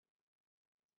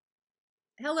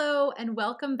Hello, and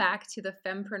welcome back to the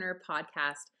Fempreneur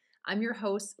podcast. I'm your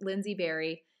host, Lyndsie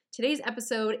Barrie. Today's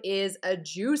episode is a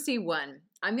juicy one.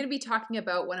 I'm going to be talking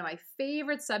about one of my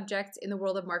favorite subjects in the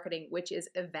world of marketing, which is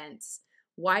events.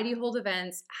 Why do you hold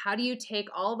events? How do you take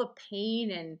all the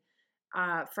pain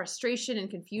and frustration and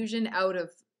confusion out of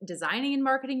designing and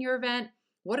marketing your event?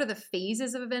 What are the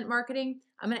phases of event marketing?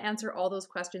 I'm going to answer all those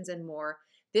questions and more.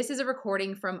 This is a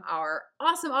recording from our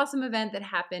awesome event that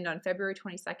happened on February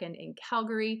 22nd in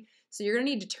Calgary. So you're going to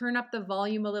need to turn up the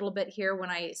volume a little bit here when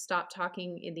I stop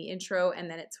talking in the intro and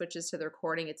then it switches to the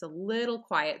recording. It's a little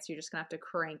quiet, so you're just going to have to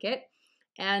crank it.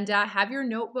 And have your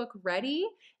notebook ready.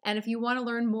 And if you want to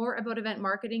learn more about event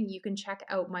marketing, you can check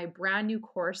out my brand new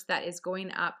course that is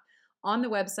going up on the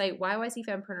website,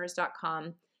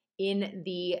 yycfempreneurs.com. in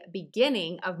the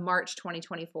beginning of March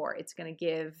 2024. It's going to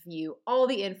give you all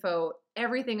the info,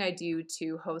 everything I do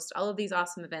to host all of these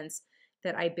awesome events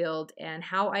that I build and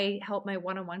how I help my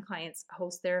one-on-one clients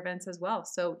host their events as well.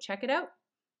 So check it out.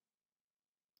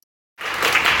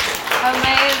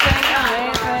 Amazing.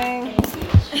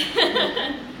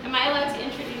 Am I allowed to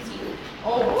introduce you?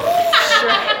 Oh, sure.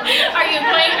 Are you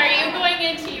going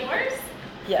into yours?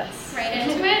 Yes. Right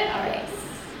into it? All right.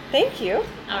 Thank you.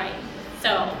 All right. So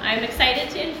I'm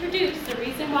excited to introduce the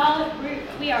reason why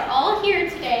we are all here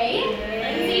today.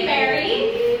 Lyndsie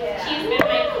Barrie. She's been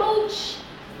my coach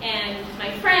and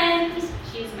my friend.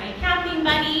 She's my camping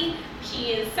buddy.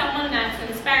 She is someone that's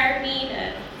inspired me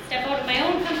to step out of my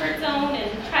own comfort zone and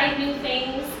try new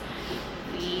things.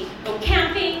 We go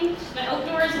camping. She's an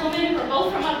outdoors woman. We're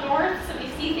both from up north, so we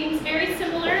see things very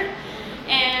similar.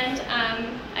 And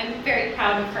I'm very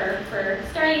proud of her for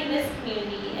starting this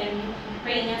community and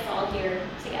bringing us all here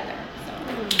together. So.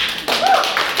 Thank you.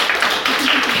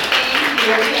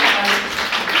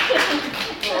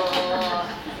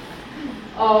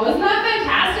 Oh, wasn't that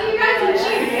fantastic, you guys? Did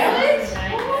she nail it?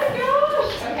 Oh my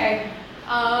gosh. Okay.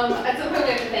 It's a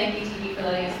privilege to thank ETV for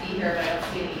letting us be here, but I don't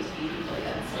see any ETV people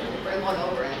yet, so we'll bring one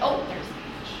over and there's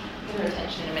Paige. Get her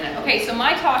attention in a minute. Okay, so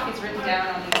my talk is written down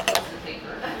on these pieces of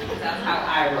paper because that's how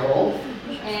I roll.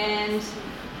 And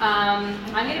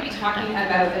I'm going to be talking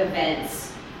about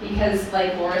events because,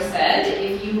 like Laura said,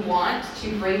 if you want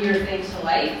to bring your thing to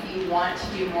life, you want to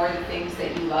do more of the things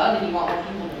that you love, and you want more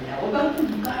people to know about them,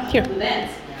 you've got to hold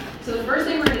events. So the first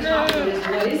thing we're going to talk about is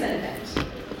what is an event?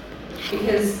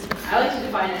 Because I like to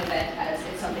define an event as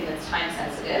it's something that's time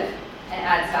sensitive and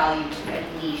adds value to a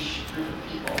niche group of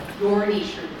people, your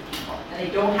niche group of people. And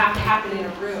they don't have to happen in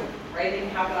a room, right? They can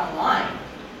happen online.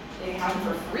 They can happen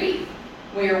for free,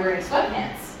 where you're wearing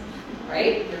sweatpants,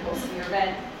 right? You're hosting your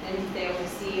event and they only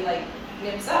see like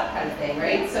nips up kind of thing,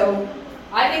 right? So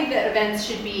I think that events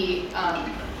should be,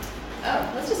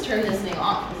 let's just turn this thing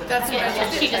off. That's what I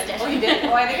just did. She just did. Oh, you did?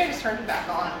 Oh, I think I just turned it back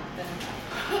on. Then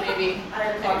maybe.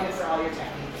 I applaud you for all your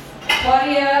techniques.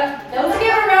 Claudia, let's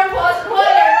give her a round of applause for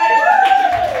Claudia.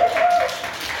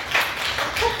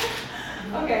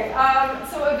 Okay,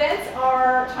 so events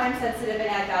are time sensitive and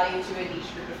add value to a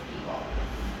niche group of people.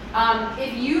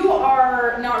 If you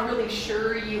are not really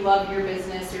sure you love your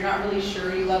business, you're not really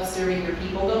sure you love serving your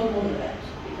people, don't hold an event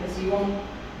because you won't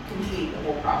complete the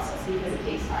whole process because it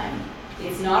takes time.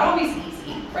 It's not always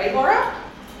easy, right, Laura?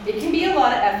 It can be a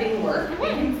lot of effing work. Mm-hmm.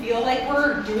 It can feel like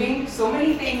we're doing so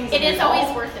many things. It is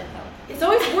always worth it, though. It's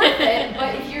always worth it,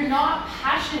 but if you're not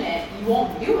passionate, you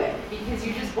won't do it because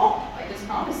you just won't. I just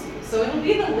promise you. So it'll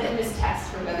be the litmus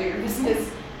test for whether your business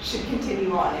should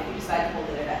continue on if you decide to hold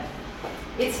an event.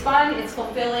 It's fun, it's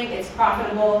fulfilling, it's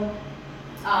profitable.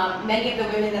 Many of the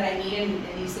women that I meet in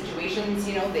these situations,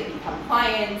 they become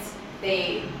clients,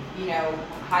 they,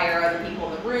 hire other people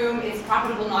in the room. It's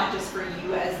profitable not just for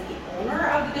you as the owner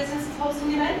of the business that's hosting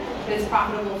the event, but it's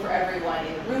profitable for everyone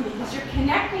in the room because you're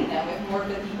connecting them with more of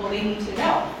the people they need to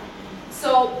know.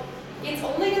 So it's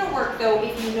only going to work though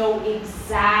if you know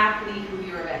exactly who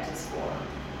your event is for,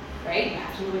 right? You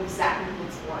have to know exactly who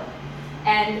it's for.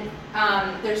 And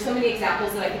there's so many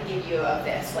examples that I could give you of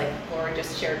this, like Laura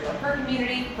just shared with her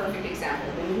community, perfect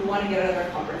example. Women who want to get out of their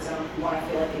comfort zone, who want to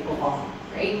feel like they belong,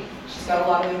 right? She's got a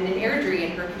lot of women in airdrie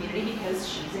in her community because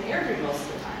she's in airdrie most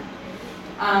of the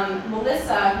time.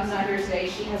 Melissa, who's not here today,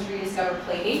 she has rediscovered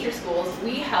Play Nature Schools.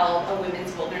 We held a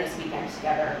women's wilderness weekend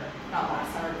together, not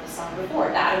last summer, but the summer before.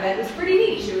 That event was pretty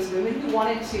niche. It was women who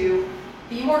wanted to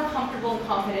be more comfortable and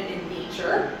confident in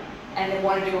nature, and they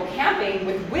wanted to go camping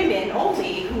with women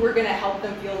only who were going to help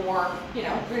them feel more, we're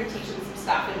going to teach them some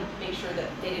stuff and make sure that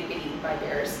they didn't get eaten by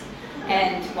bears.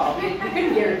 And, well, we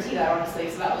couldn't guarantee that, honestly,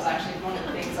 so that was actually one of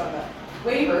the things on the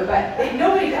waiver, but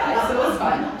nobody died, so it was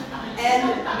fun. And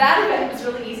that event was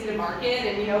really easy to market,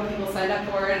 and people signed up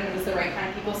for it, and it was the right kind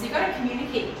of people. So you got to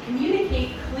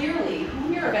communicate clearly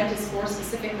who your event is for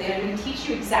specifically. And I'm going to teach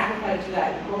you exactly how to do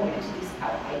that in a moment, at least how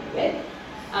I do it.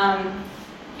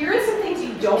 Here are some things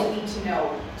you don't need to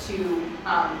know to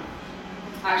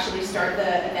actually start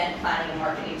the event planning and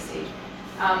marketing stage.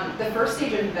 The first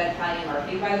stage of event planning and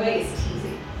marketing, by the way, is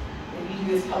teasing. And you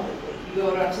do this publicly. You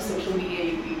go out to social media,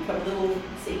 you put a little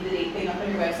save the date thing up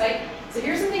on your website. So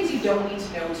here's some things you don't need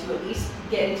to know to at least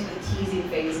get into the teasing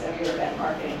phase of your event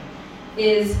marketing.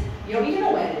 Is you don't need to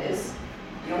know when it is.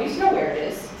 You don't need to know where it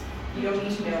is. You don't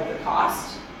need to know the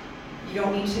cost. You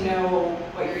don't need to know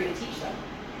what you're going to teach them.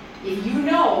 If you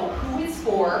know who it's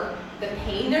for, the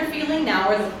pain they're feeling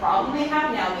now or the problem they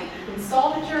have now that you can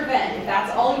solve at your event, if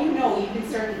that's all you know, you can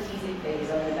start the teasing phase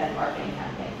of an event marketing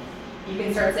campaign. You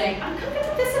can start saying, I'm coming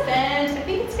to this event. I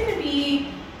think it's going to be,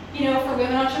 for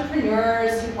women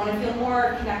entrepreneurs who want to feel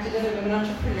more connected to other women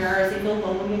entrepreneurs. They feel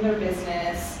lonely in their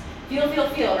business. Feel,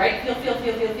 right? Feel.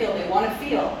 They want to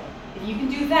feel. If you can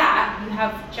do that, you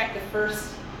have checked the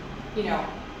first,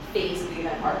 phase of the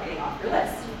event marketing off your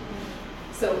list.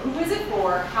 So who is it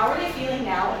for? How are they feeling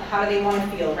now? And how do they want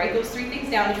to feel? Write those 3 things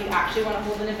down if you actually want to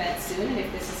hold an event soon, and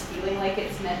if this is feeling like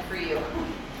it's meant for you.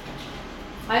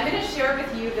 I'm going to share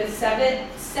with you the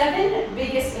seven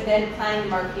biggest event planning and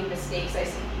marketing mistakes I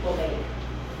see people make.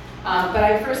 But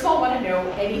I first of all want to know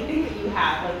anything that you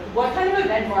have. Like, what kind of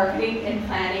event marketing and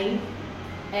planning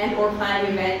or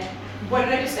planning event, what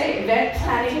did I just say? Event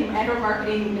planning and or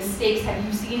marketing mistakes have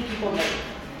you seen people make?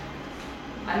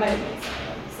 I might have made some of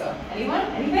them. So, anyone?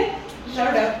 Anything?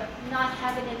 Shout it out. Not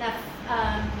having enough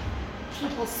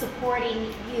people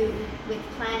supporting you with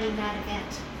planning that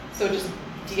event. So just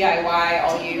DIY,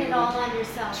 all Taking you. it all on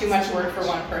yourself. Too much work for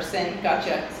one person.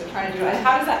 Gotcha. So trying to do it.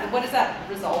 And what does that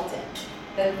result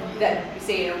in? That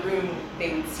say in a room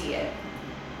they would see it.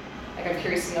 Like, I'm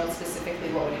curious to know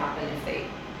specifically what would happen if they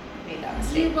made that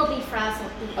mistake. You will be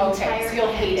frazzled the entire Okay, so you'll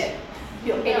event. hate it.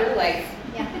 You'll hate your life.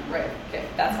 Yeah. Right. Okay.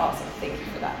 That's awesome. Thank you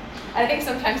for that. And I think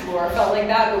sometimes Laura felt like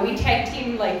that, but we tag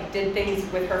team did things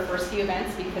with her first few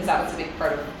events because that was a big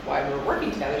part of why we were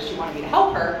working together. She wanted me to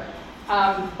help her.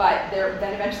 But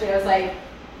then eventually I was like,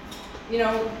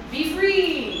 be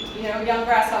free, young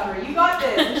grasshopper, you got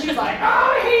this. And she was like,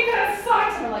 oh, I hate that, it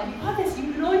sucks. And I'm like, you got this,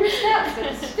 you know your steps.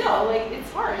 But still,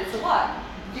 it's hard, it's a lot.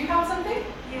 Do you have something?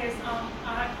 Yes,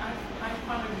 I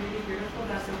found it really beautiful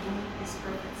that the room is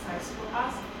perfect size for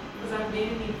us. Because I've been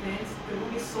in events, the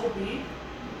room is so big,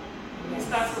 it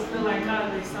starts to feel like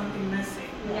there's something missing.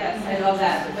 Yes, I love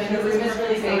that. When the room is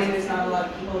really big and there's not a lot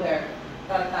of people there,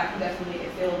 that can definitely make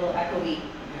it feel a little echoey.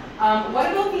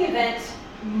 What about the event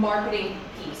marketing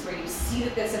piece, where you see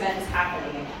that this event is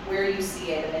happening and where you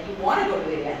see it, and then you want to go to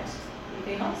the event?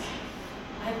 Anything else?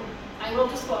 I will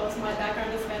disclose my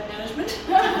background is event management.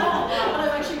 I've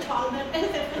actually taught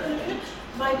it.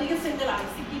 My biggest thing that I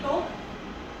see people,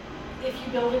 if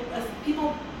you build it,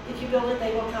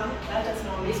 they will come. That doesn't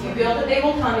always If you work. build it, they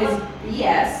will come is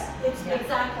yes. It's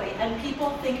exactly, and people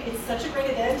think it's such a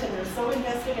great event, and they're so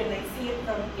invested, and they see it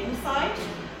from inside,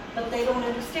 but they don't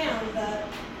understand that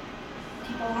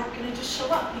people aren't going to just show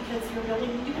up because you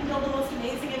can build the most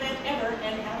amazing event ever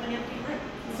and have an empty room.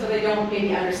 So they don't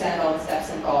maybe understand all the steps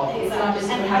involved. It's not just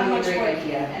And having how a much great work.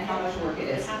 idea and how much work it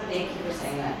is. How much Thank you work. for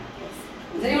saying that. Yes.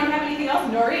 Does anyone have anything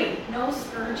else? Noreen? No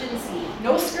urgency.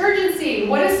 No scourgency.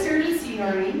 What is scourgency,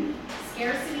 Noreen?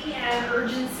 Scarcity and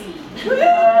urgency. Woo!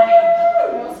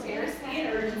 No scarcity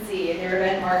and urgency in your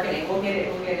event marketing. We'll get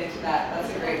into that.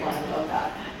 That's a great one. I love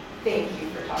that. Thank you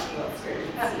for talking about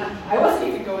scourgency. I wasn't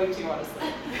even going to, honestly.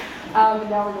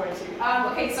 Now we're going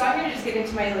to. Okay, so I'm going to just get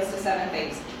into my list of 7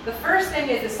 things. The first thing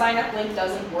is the sign-up link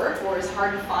doesn't work, or is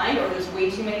hard to find, or there's way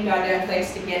too many goddamn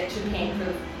places to get to paying for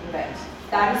the event.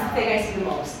 That is the thing I see the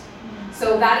most.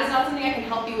 So that is not something I can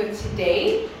help you with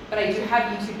today, but I do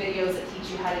have YouTube videos that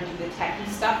teach you how to do the techie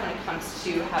stuff when it comes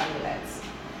to having events.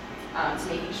 To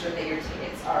making sure that your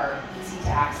tickets are easy to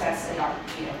access and not,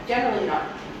 generally not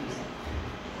confusing.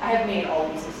 I have made all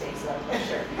these mistakes, so I'm quite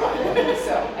sure.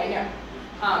 So I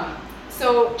know.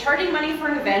 So charging money for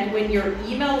an event when your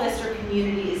email list or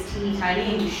community is teeny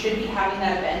tiny, and you should be having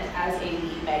that event as a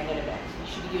lead magnet event.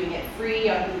 You should be doing it free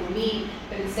on Google Meet,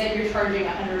 but instead you're charging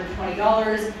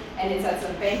 $120 and it's at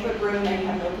some banquet room and you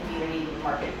have no community to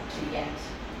market to yet.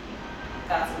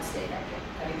 That's a mistake, I think.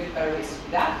 I think there's better ways to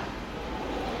do that.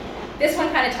 This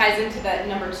one kind of ties into that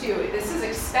number 2. This is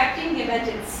expecting the event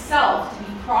itself to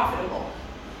be profitable.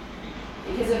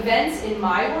 Because events in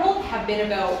my world have been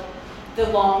about the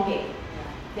long game.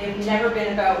 They've never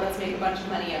been about let's make a bunch of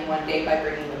money in one day by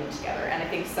bringing women together. And I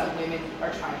think some women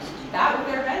are trying to do that with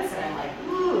their events, and I'm like,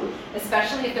 ooh,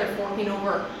 especially if they're forking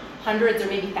over hundreds or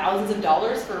maybe thousands of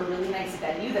dollars for a really nice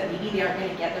venue that maybe they aren't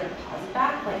going to get their deposit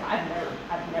back. Like I've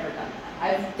never done that.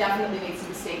 I've definitely made some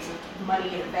mistakes with money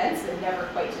in events, but never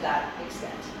quite to that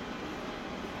extent.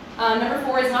 Number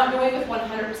 4 is not knowing with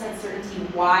 100% certainty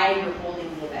why you're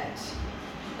holding the event.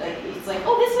 Like, it's like,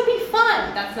 oh, this would be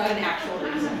fun. That's not an actual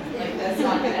reason. Like, that's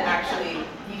not going to actually,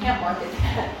 you can't market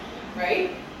that,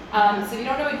 right? So you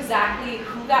don't know exactly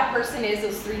who that person is,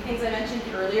 those 3 things I mentioned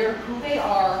earlier, who they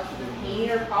are, the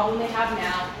pain or problem they have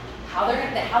now, how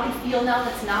they feel now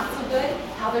that's not so good,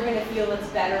 how they're going to feel that's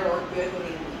better or good when they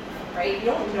leave, right? You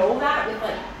don't know that with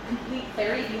like complete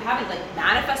clarity. If you haven't like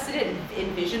manifested it and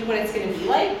envisioned what it's going to be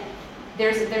like,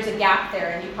 there's a gap there,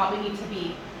 and you probably need to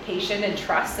be patient and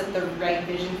trust that the right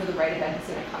vision for the right event is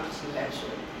going to come to you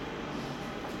eventually.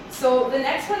 So the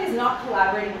next one is not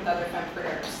collaborating with other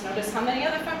fempreneurs. Notice how many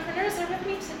other fempreneurs are with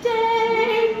me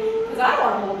today? Because I don't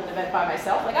want to hold an event by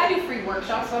myself. Like I do free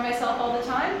workshops by myself all the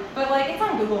time, but like it's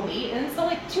on Google Meet, and so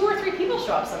like 2 or 3 people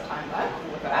show up sometimes. I'm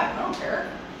cool with that. I don't care.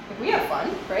 Like we have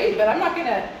fun, right? But I'm not going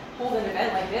to hold an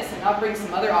event like this and not bring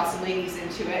some other awesome ladies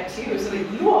into it too, so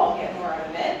that you all get more out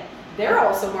of it. They're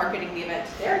also marketing the event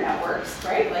to their networks,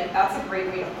 right? Like that's a great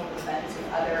way to hold events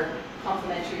with other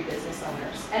complementary business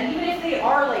owners. And even if they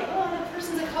are like, oh, that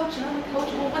person's a coach and I'm a coach,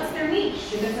 well, what's their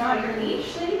niche? If it's not your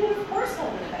niche, then you can of course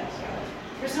hold an event together.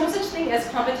 There's no such thing as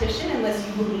competition unless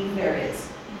you believe there is.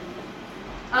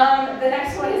 The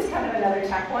next one is kind of another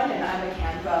tech one, and I'm a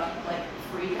Canva like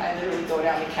freak. I literally go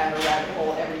down the Canva rabbit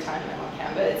hole every time I'm on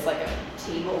Canva. It's like a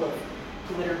table of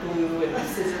glitter glue and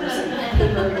scissors and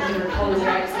paper and different colors, and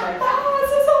I just like, oh,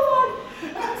 this is so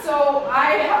fun. So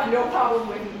I have no problem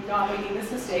with not making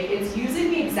this mistake. It's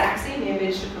using the exact same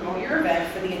image to promote your event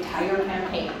for the entire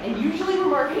campaign. And usually we're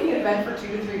marketing an event for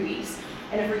 2 to 3 weeks.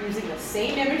 And if we're using the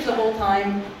same image the whole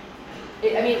time,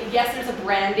 I mean, yes, there's a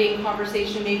branding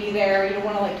conversation maybe there. You don't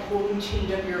want to like totally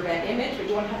change up your event image, but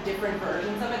you want to have different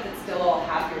versions of it that still all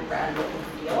have your brand look and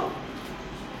feel.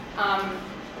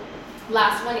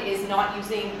 Last one is not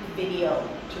using video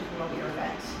to promote your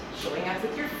event. Showing up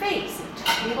with your face and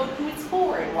talking about who it's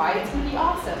for and why it's going to be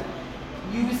awesome.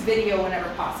 Use video whenever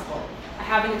possible. I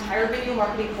have an entire video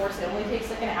marketing course that only takes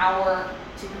like an hour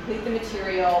to complete the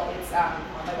material. It's on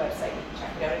my website. You can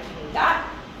check it out if you need that.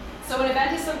 So an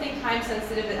event is something time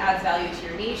sensitive that adds value to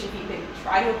your niche. If you can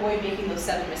try to avoid making those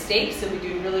 7 mistakes, so we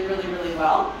do really, really, really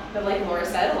well. But like Laura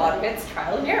said, a lot of it's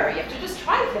trial and error. You have to just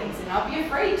try things and not be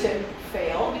afraid to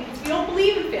fail because we don't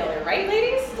believe in failure, right,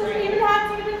 ladies? It doesn't even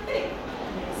have to be a thing.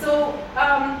 So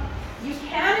you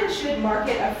can and should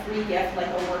market a free gift like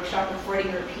a workshop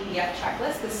recording or a PDF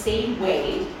checklist the same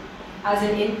way as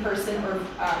an in-person or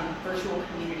virtual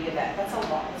community event. That's a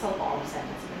long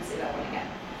sentence. I'm going to say that one again.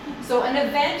 So an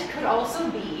event could also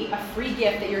be a free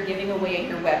gift that you're giving away at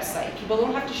your website. People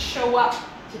don't have to show up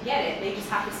to get it. They just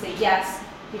have to say yes,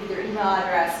 give you their email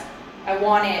address, I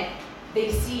want it.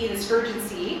 They see this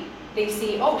urgency. They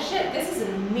see, oh shit, this is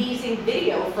an amazing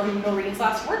video from Noreen's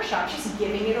last workshop. She's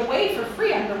giving it away for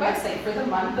free on her website for the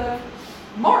month of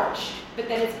March. But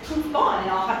then it's poof gone, and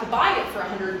I'll have to buy it for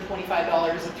 $125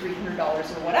 or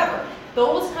 $300 or whatever.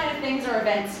 Those kind of things are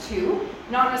events too.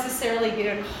 Not necessarily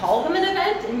going to call them an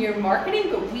event in your marketing,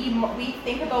 but we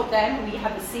think about them. We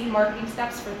have the same marketing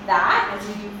steps for that as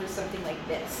we do for something like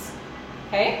this.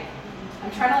 Okay?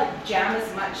 I'm trying to like jam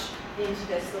as much into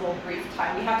this little brief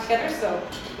time we have together, so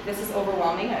if this is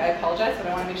overwhelming, I apologize, but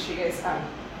I want to make sure you guys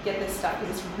get this stuff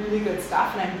because it's really good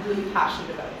stuff and I'm really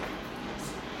passionate about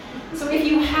it. So if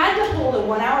you had to hold a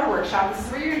 1-hour workshop, this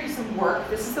is where you're going to do some work.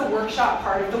 This is the workshop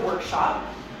part of the workshop.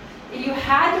 If you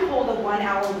had to hold a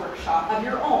 1-hour workshop of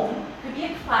your own, it could be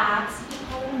a class, you could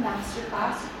call it a master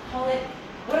class, you could call it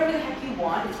whatever the heck you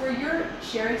want. It's where you're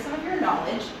sharing some of your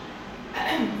knowledge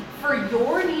for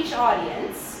your niche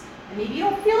audience. And maybe you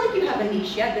don't feel like you have a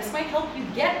niche yet. This might help you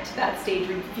get to that stage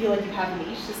where you feel like you have a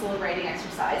niche, this little writing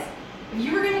exercise. If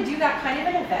you were going to do that kind of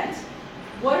an event,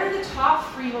 what are the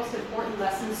top 3 most important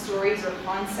lessons, stories, or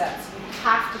concepts you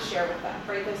have to share with them?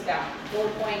 Write those down.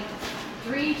 Bullet point.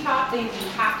 3 top things you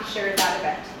have to share at that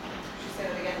event. Say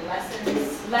that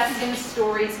again. Lessons,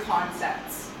 stories,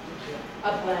 concepts.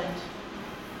 A blend.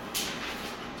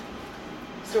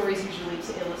 Stories usually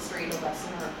to illustrate a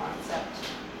lesson or a concept.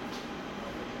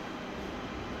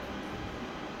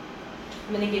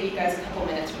 I'm going to give you guys a couple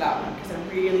minutes for that one because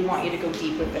I really want you to go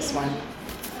deep with this one.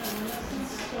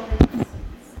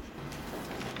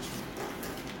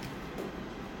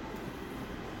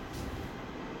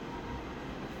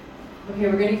 Okay, Okay,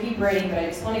 we're gonna keep writing, but I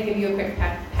just wanna give you a quick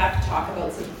pep talk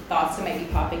about some thoughts that might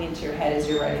be popping into your head as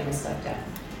you're writing this stuff down.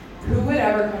 Who would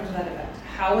ever come to that event?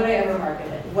 How would I ever market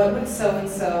it? What would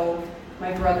so-and-so,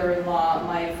 my brother-in-law,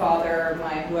 my father,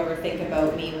 my whoever think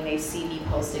about me when they see me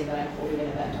posting that I'm holding an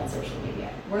event on social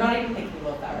media? We're not even thinking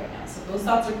about that right now. So those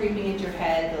thoughts are creeping into your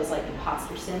head, those like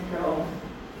imposter syndrome,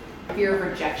 fear of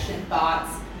rejection thoughts.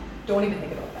 Don't even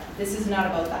think about that. This is not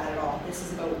about that at all. This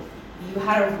is about you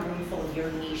had a room full of your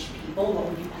niche people. What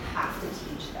would you have to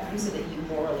teach them so that you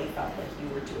morally felt like you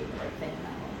were doing the right thing in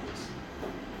that moment?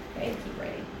 Okay, keep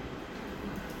writing.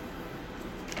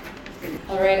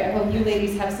 All right, I hope you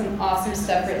ladies have some awesome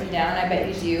stuff written down. I bet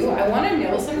you do. I want to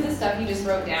know some of the stuff you just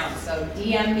wrote down. So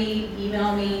DM me,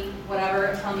 email me,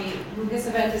 whatever. Tell me who this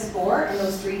event is for and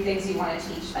those 3 things you want to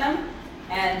teach them.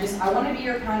 And just, I want to be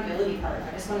your accountability partner.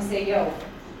 I just want to say, yo,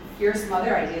 here's some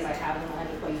other ideas I have in line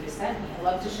with what you just sent me. I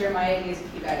love to share my ideas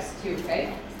with you guys too,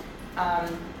 okay? A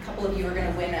couple of you are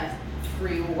going to win a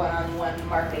free one-on-one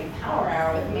marketing power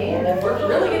hour with me, and then we're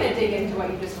really going to dig into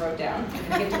what you just wrote down. We're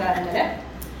going to get to that in a minute.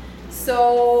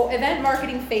 So, event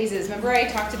marketing phases. Remember I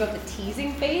talked about the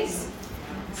teasing phase?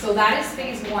 So that is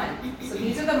phase 1. So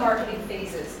these are the marketing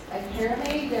phases.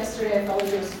 Apparently yesterday I felt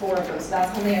like there was 4 of those. So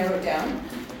that's how many I wrote down.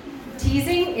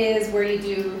 Teasing is where you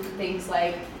do things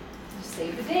like you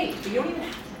save the date, but you don't even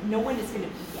have to know when it's going to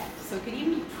be yet. So it could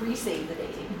even be pre-save the date.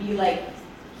 It could be like,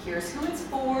 here's who it's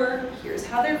for, here's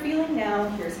how they're feeling now,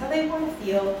 here's how they want to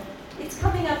feel. It's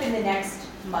coming up in the next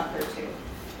month or 2.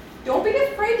 Don't be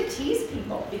afraid to tease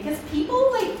people, because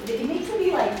people, like, it makes them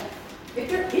be like, if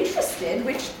they're interested,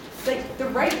 which, like, the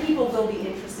right people will be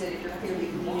interested if you're clearly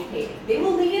communicating. They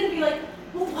will lean in and be like,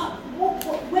 well,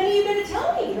 when are you going to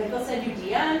tell me? Like, they'll send you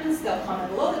DMs, they'll comment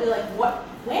below, they'll be like, what,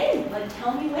 when? Like,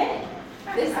 tell me when.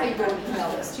 This is how you go to email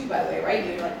list too, by the way, right?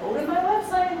 You're like, go to my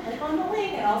website and click on the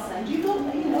link, and I'll send you the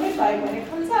notify when it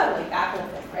comes out, like that whole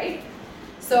thing, right?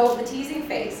 So the teasing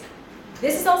phase.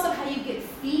 This is also how you get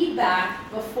feedback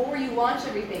before you launch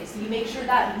everything. So you make sure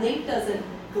that link doesn't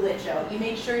glitch out. You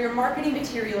make sure your marketing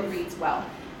material reads well.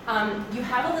 You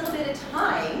have a little bit of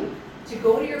time to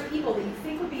go to your people that you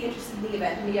think would be interested in the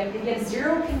event. And if you have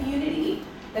 0 community,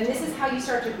 then this is how you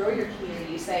start to grow your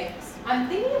community. You say, I'm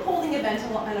thinking of holding an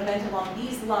event along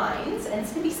these lines, and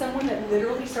it's going to be someone that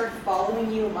literally started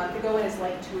following you a month ago and has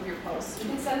liked 2 of your posts. You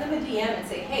can send them a DM and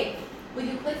say, hey, will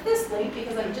you click this link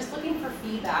because I'm just looking for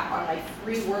feedback on my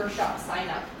free workshop sign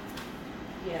up,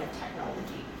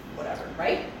 technology, whatever,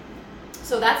 right?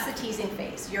 So that's the teasing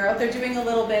phase. You're out there doing a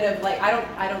little bit of like,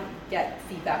 I don't get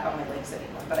feedback on my links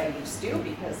anymore, but I used to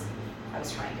because I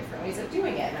was trying different ways of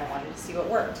doing it and I wanted to see what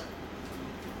worked.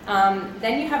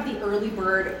 Then you have the early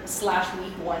bird /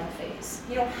 week 1 phase.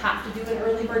 You don't have to do an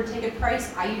early bird ticket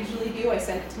price. I usually do. I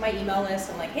send it to my email list.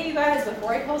 I'm like, hey, you guys,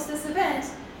 before I post this event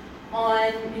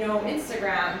on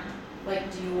Instagram,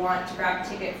 like, do you want to grab a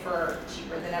ticket for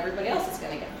cheaper than everybody else is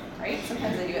going to get, right?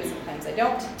 Sometimes I do it, sometimes I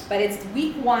don't. But it's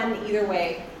week 1 either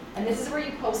way. And this is where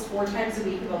you post 4 times a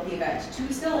week about the event.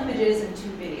 2 still images and 2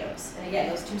 videos. And again,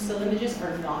 those 2 still images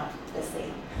are not the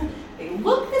same. They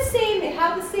look the same, they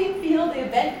have the same feel, the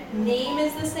event name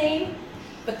is the same,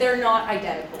 but they're not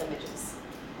identical images.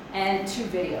 And 2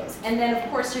 videos. And then of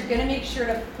course you're gonna make sure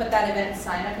to put that event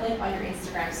sign up link on your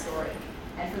Instagram story.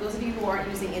 And for those of you who aren't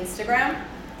using Instagram,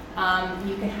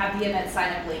 you can have the event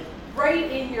sign up link right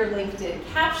in your LinkedIn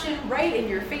caption, right in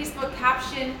your Facebook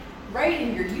caption, right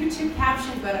in your YouTube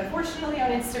caption, but unfortunately on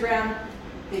Instagram,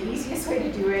 the easiest way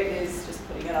to do it is just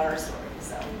putting it on our story.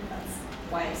 So that's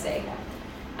why I'm saying that.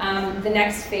 The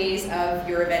next phase of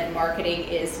your event marketing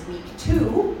is week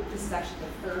 2. This is actually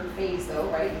the 3rd phase though,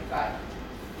 right?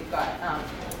 You've got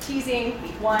teasing,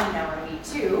 week 1, now we're in week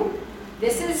 2.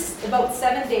 This is about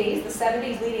 7 days, the 7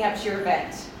 days leading up to your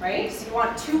event, right? So you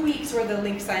want 2 weeks where the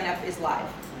link sign up is live.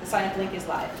 The sign up link is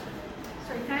live.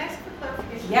 Sorry, can I ask for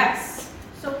clarification? Yes.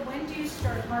 So when do you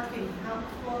start marketing? How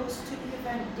close to the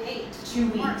event date? 2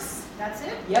 weeks. That's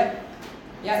it? Yep.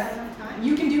 Is that enough time?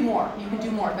 You can do more. You can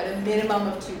do more, but a minimum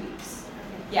of 2 weeks.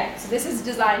 Yeah. So this is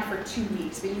designed for 2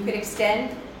 weeks, but you could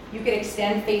extend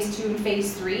phase 2 and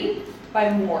phase 3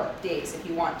 by more days if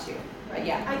you want to. But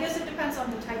yeah. I guess it depends on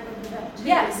the type of event. Too.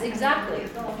 Yes, exactly.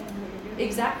 Exactly.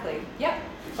 Exactly. Yep.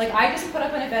 Like I just put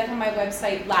up an event on my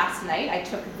website last night. I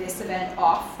took this event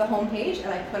off the homepage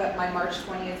and I put up my March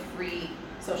 20th free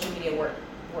social media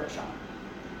workshop.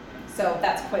 So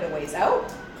that's quite a ways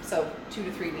out. So 2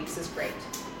 to 3 weeks is great.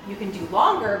 You can do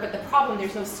longer, but the problem,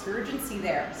 there's no urgency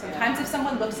there. Sometimes if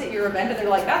someone looks at your event and they're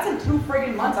like, that's in 2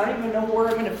 friggin' months, I don't even know where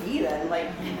I'm gonna be then. Like,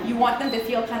 you want them to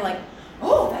feel kind of like,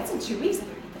 oh, that's in 2 weeks, I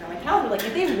better get that on my calendar. Like,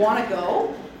 if they wanna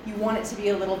go, you want it to be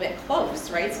a little bit close,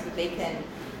 right? So that they can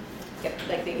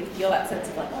they can feel that sense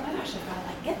of like, oh my gosh, I've got to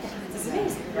like get there. This is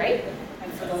amazing, right?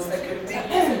 And for those that couldn't make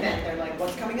this event, they're like,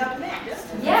 what's coming up next?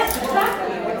 Yes,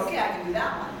 exactly. They're like, okay, I can do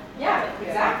that one. Yeah,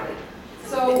 exactly.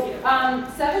 So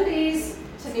 7 days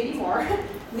to maybe more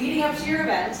leading up to your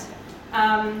event,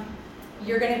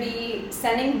 you're going to be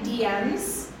sending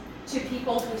DMs to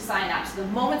people who sign up. So the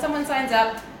moment someone signs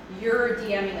up, you're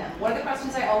DMing them. One of the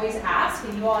questions I always ask,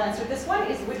 and you all answered this one,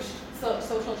 is which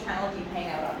social channel do you hang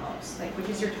out on most? Like, which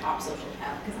is your top social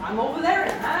channel? Because I'm over there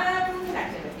and I'm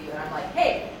connecting with you, and I'm like,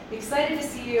 hey, excited to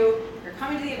see you. You're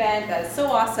coming to the event. That is so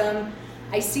awesome.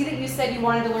 I see that you said you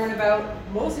wanted to learn about,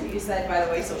 most of you said, by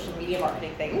the way, social media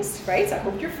marketing things, right? So I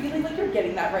hope you're feeling like you're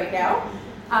getting that right now.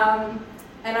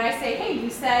 And I say, hey, you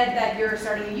said that you're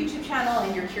starting a YouTube channel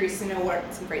and you're curious to know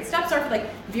what some great steps are.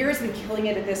 Like, Vera's been killing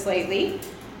it at this lately.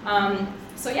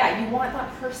 So yeah, you want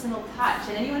that personal touch.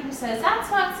 And anyone who says, that's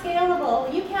not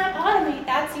scalable, you can't automate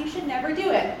that, so you should never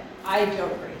do it. I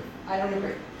don't agree. I don't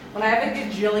agree. When I have a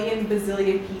gajillion,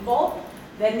 bazillion people,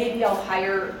 then maybe I'll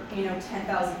hire,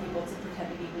 10,000 people to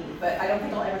pretend to be me. But I don't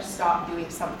think I'll ever stop doing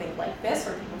something like this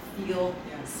where people feel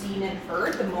seen and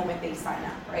heard the moment they sign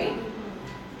up, right?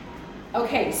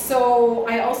 Okay, so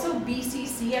I also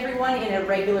BCC everyone in a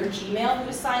regular Gmail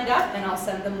who's signed up, and I'll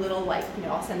send them little,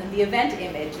 I'll send them the event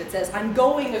image that says, I'm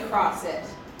going across it.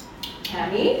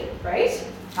 Tammy, right?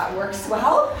 That works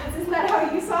well. Isn't that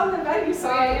how you saw the event? You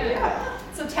saw it? Yeah.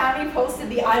 So Tammy posted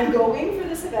the I'm going for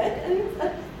this event, and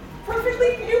a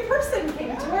perfectly new person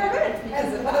came to our event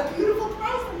because of that. A beautiful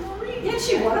prize from Maureen. Yeah,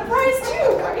 she won a prize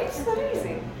too, right? It's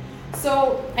amazing.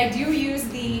 So I do use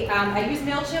I use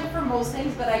MailChimp for most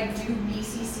things, but I do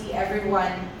BCC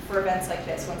everyone for events like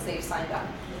this once they've signed up.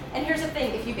 And here's the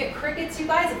thing, if you get crickets, you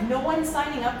guys, if no one's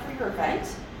signing up for your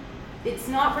event, it's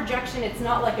not rejection, it's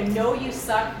not like a no, you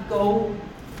suck, go,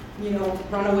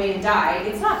 run away and die.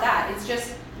 It's not that, it's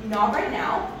just not right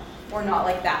now, or not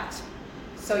like that.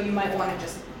 So you might want to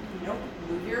just,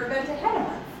 move your event ahead a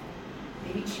month.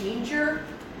 Maybe change your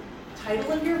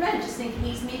title of your event, just in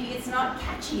case maybe it's not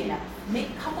catchy enough. Make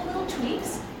a couple little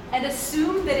tweaks and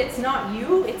assume that it's not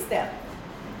you, it's them,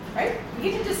 right?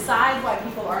 We get to decide why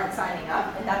people aren't signing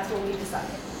up, and that's what we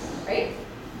decided, right?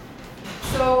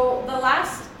 So the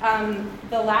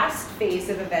last phase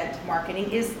of event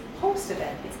marketing is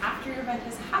post-event. It's after your event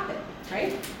has happened,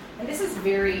 right? And this is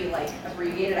very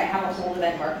abbreviated. I have a whole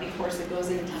event marketing course that goes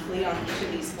in deeply on each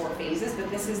of these 4 phases,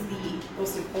 but this is the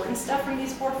most important stuff from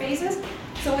these 4 phases.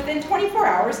 So within 24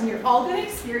 hours, and you're all going to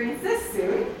experience this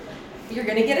soon, you're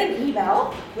going to get an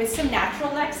email with some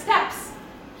natural next steps.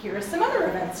 Here are some other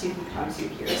events you can come to.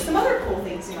 Here are some other cool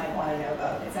things you might want to know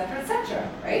about, et cetera,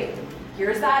 right?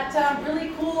 Here's that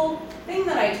really cool thing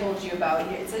that I told you about.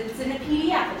 It's in a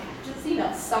PDF. Attach to this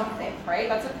email, something, right?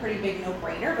 That's a pretty big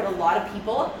no-brainer, but a lot of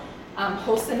people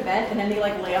host an event and then they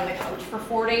lay on the couch for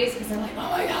 4 days because they're like, oh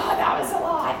my God, that was a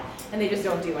lot. And they just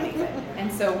don't do anything.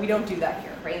 And so we don't do that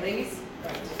here, right, ladies?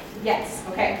 Right. Yes,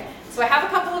 okay. So I have a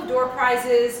couple of door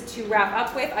prizes to wrap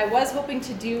up with. I was hoping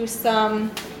to do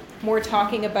some more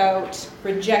talking about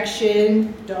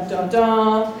rejection, dun dun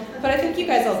dun. But I think you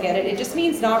guys all get it. It just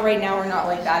means not right now or not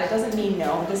like that. It doesn't mean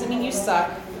no. It doesn't mean you suck.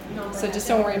 So just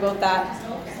don't worry about that.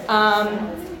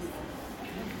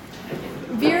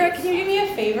 Vera, can you do me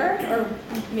a favor? Or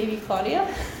maybe Claudia?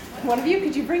 One of you,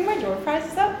 could you bring my door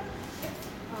prizes up?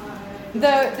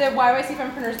 The YYC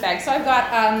Fempreneurs bag. So I've got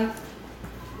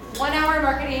 1 hour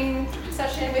marketing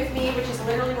session with me, which is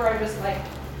literally where I'm just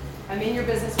I'm in your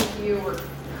business with you. We're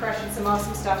crushing some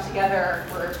awesome stuff together.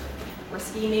 We're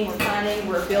scheming, we're planning,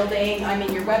 we're building. I'm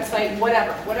in your website,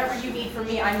 whatever you need from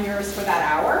me, I'm yours for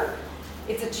that hour.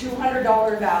 It's a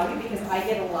 $200 value because I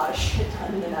get a lot of shit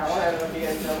done in an hour. I don't know if you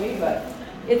guys know me, but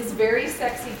it's very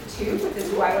sexy too with this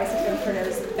YYC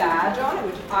Fempreneurs badge on it,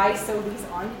 which I sew these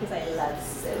on because I love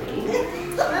sewing.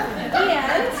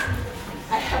 And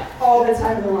I have all the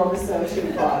time in the world to sew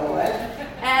too, by the way.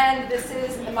 And this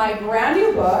is my brand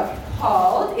new book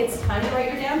called It's Time to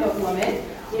Write Your Damn Book, Woman.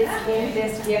 It's in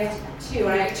this gift too.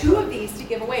 And I have 2 of these to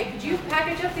give away. Could you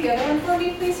package up the other one for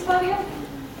me, please, Claudia?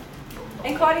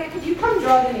 And Claudia, could you come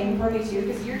draw the name for me too?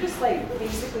 Because you're just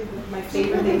basically my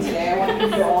favorite thing today. I want you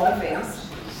to do all the things.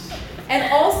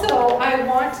 And also, I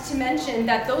want to mention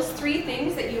that those 3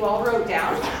 things that you all wrote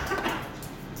down,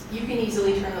 you can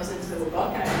easily turn those into a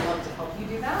book, and I'd love to help you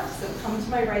do that. So come to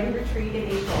my writing retreat in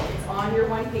April. It's on your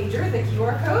 1-pager. The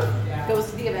QR code goes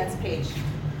to the events page.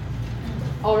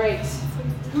 All right.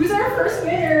 Who's our first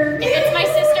winner? If it's my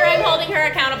sister, I'm holding her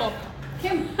accountable.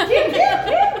 Kim.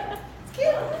 It's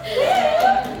Kim.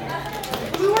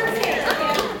 Who works here?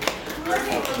 Who works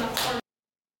here?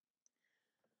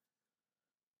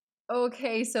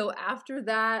 Okay, so after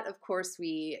that, of course,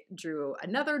 we drew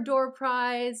another door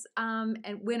prize and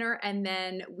winner, and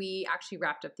then we actually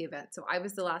wrapped up the event. So I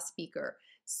was the last speaker.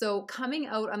 So coming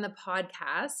out on the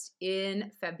podcast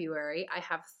in February, I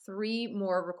have 3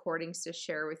 more recordings to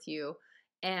share with you.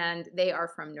 And they are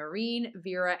from Noreen,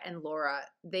 Vera, and Laura.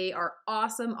 They are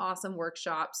awesome, awesome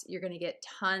workshops. You're going to get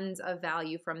tons of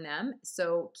value from them.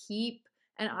 So keep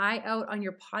an eye out on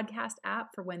your podcast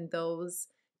app for when those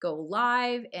go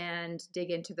live and dig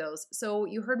into those. So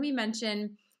you heard me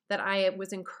mention that I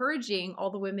was encouraging all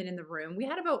the women in the room. We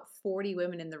had about 40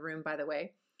 women in the room, by the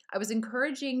way. I was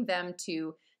encouraging them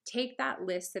to take that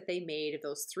list that they made of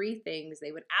those 3 things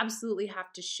they would absolutely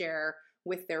have to share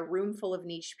with their room full of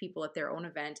niche people at their own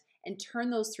event and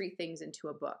turn those 3 things into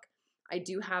a book. I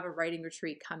do have a writing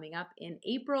retreat coming up in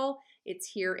April. It's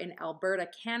here in Alberta,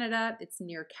 Canada. It's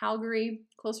near Calgary,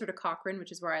 closer to Cochrane,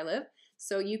 which is where I live.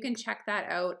 So you can check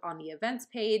that out on the events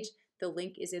page. The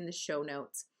link is in the show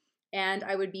notes. And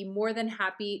I would be more than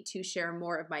happy to share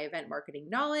more of my event marketing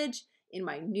knowledge in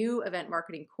my new event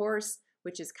marketing course,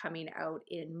 which is coming out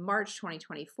in March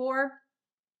 2024.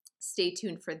 Stay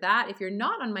tuned for that. If you're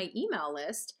not on my email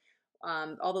list,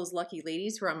 all those lucky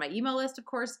ladies who are on my email list, of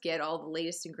course, get all the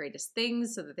latest and greatest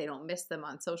things so that they don't miss them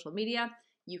on social media.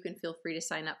 You can feel free to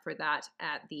sign up for that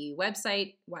at the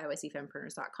website,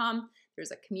 yycfempreneurs.com. There's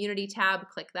a community tab,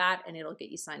 click that, and it'll get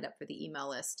you signed up for the email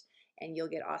list. And you'll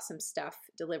get awesome stuff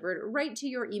delivered right to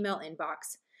your email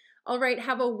inbox. All right,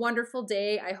 have a wonderful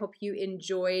day. I hope you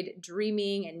enjoyed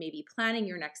dreaming and maybe planning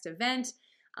your next event.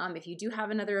 If you do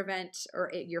have another event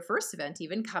or your first event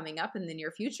even coming up in the near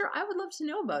future, I would love to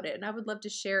know about it and I would love to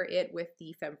share it with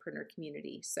the fempreneur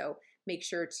community. So make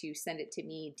sure to send it to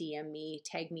me, DM me,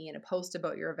 tag me in a post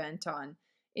about your event on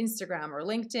Instagram or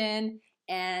LinkedIn.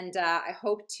 And I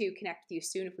hope to connect with you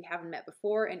soon if we haven't met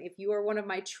before. And if you are one of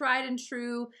my tried and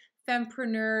true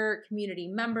fempreneur community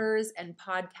members and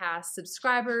podcast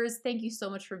subscribers, thank you so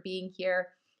much for being here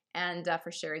and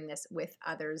for sharing this with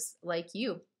others like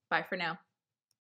you. Bye for now.